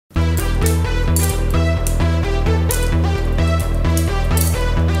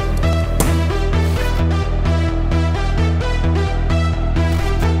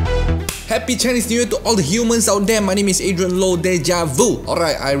Happy Chinese New Year to all the humans out there. My name is Adrian Low Deja Vu.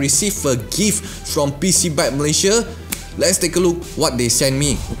 Alright, I received a gift from Pcbyte Malaysia. Let's take a look what they sent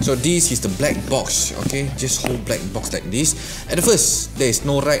me. So this is the black box. Okay, just whole black box like this. At the first, there is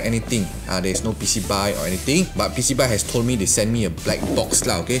no write anything. There is no Pcbyte or anything. But Pcbyte has told me they sent me a black box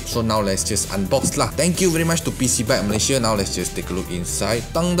lah. Okay, so now let's just unbox lah. Thank you very much to Pcbyte Malaysia. Now let's just take a look inside.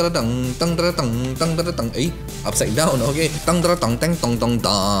 Tang da tang tang da tang tang da tang. Upside down. Okay, tang da tang tang tang tang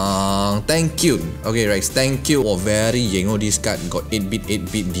tang. Thank you. Okay, right. Thank you. Oh, very yengo. This card got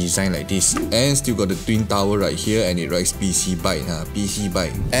 8-bit design like this, and still got the twin tower right here, and it writes Pcbyte.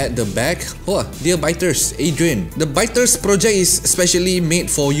 Pcbyte. At the back, oh, dear biters, Adrian. The biters project is specially made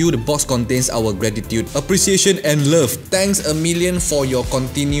for you. The box contains our gratitude, appreciation, and love. Thanks a million for your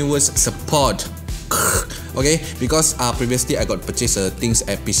continuous support. Okay, because previously I got purchased things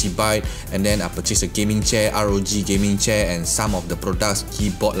at Pcbyte, and then I purchased a gaming chair, ROG gaming chair, and some of the products,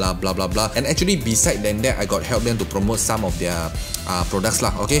 keyboard lah, blah blah blah. And actually beside than that, I got help them to promote some of their products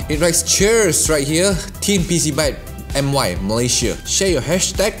lah. Okay, it writes cheers right here, Team Pcbyte MY Malaysia. Share your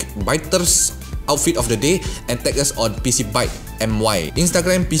hashtag biters outfit of the day and tag us on Pcbyte MY,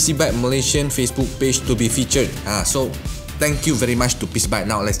 Instagram Pcbyte Malaysian, Facebook page to be featured. So thank you very much to Pcbyte.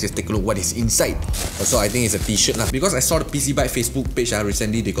 Now let's just take a look what is inside. Also, I think it's a t-shirt lah, because I saw the Pcbyte Facebook page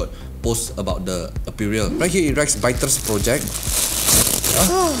recently. They got post about the apparel. Right here it writes Biters Project.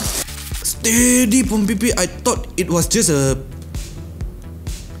 Steady pum pipi. I thought it was just a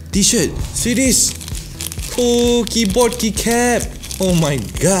t-shirt. See this? Oh, keyboard, keycap. Oh my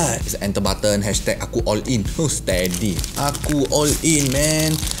god. It's an enter button. Hashtag aku all in. Oh, steady. Aku all in,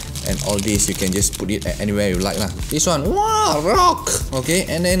 man. And all this you can just put it anywhere you like lah. This one, wow, rock. Okay,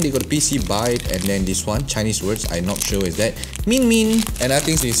 and then they got Pcbyte, and then this one, Chinese words, I'm not sure is that. Min min. And I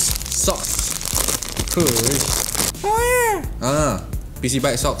think this socks.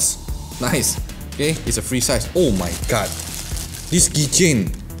 Pcbyte socks. Nice. Okay, it's a free size. Oh my god. This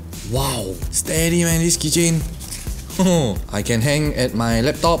keychain. Wow, steady man, this keychain. I can hang at my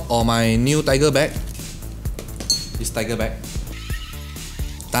laptop or my new tiger bag. This tiger bag.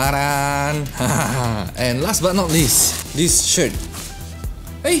 Taran! And last but not least, this shirt.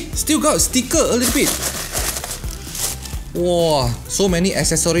 Hey, still got sticker a little bit. Wow, so many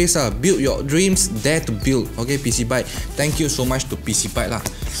accessories. Build your dreams, dare to build. Okay, Pcbyte. Thank you so much to Pcbyte lah.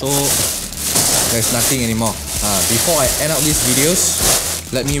 So there's nothing anymore. Before I end up these videos,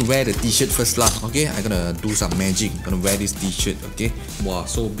 let me wear the t-shirt first lah. Okay, I'm gonna do some magic. I'm gonna wear this t-shirt. Okay, wow,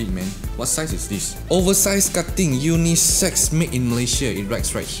 so big man. What size is this? Oversized cutting, unisex, made in Malaysia. It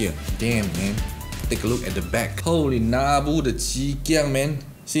writes right here. Damn man. Take a look at the back. Holy nabu, the chikiang man.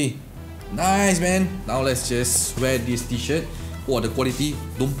 See, nice man. Now let's just wear this t-shirt. Wow, the quality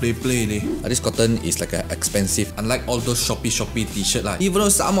don't play leh. This cotton is like expensive, unlike all those Shopee t-shirt lah. Even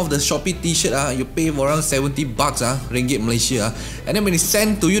though some of the Shopee t-shirt you pay for around 70 bucks ringgit Malaysia and then when it's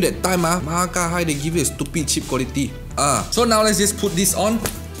sent to you that time maka high they give you a stupid cheap quality. So now let's just put this on.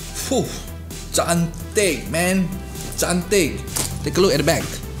 Whew, cantik man, cantik. Take a look at the back.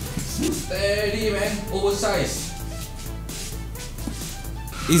 Steady man, oversized.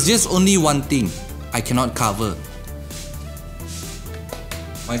 It's just only one thing I cannot cover.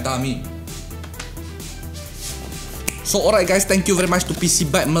 My tummy. So alright guys, thank you very much to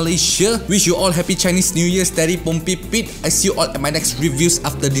Pcbyte Malaysia. Wish you all happy Chinese New Year. Steady pompi pit. I see you all at my next reviews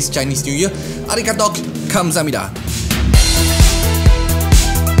after this Chinese New Year. Arigato, kamsahamnida.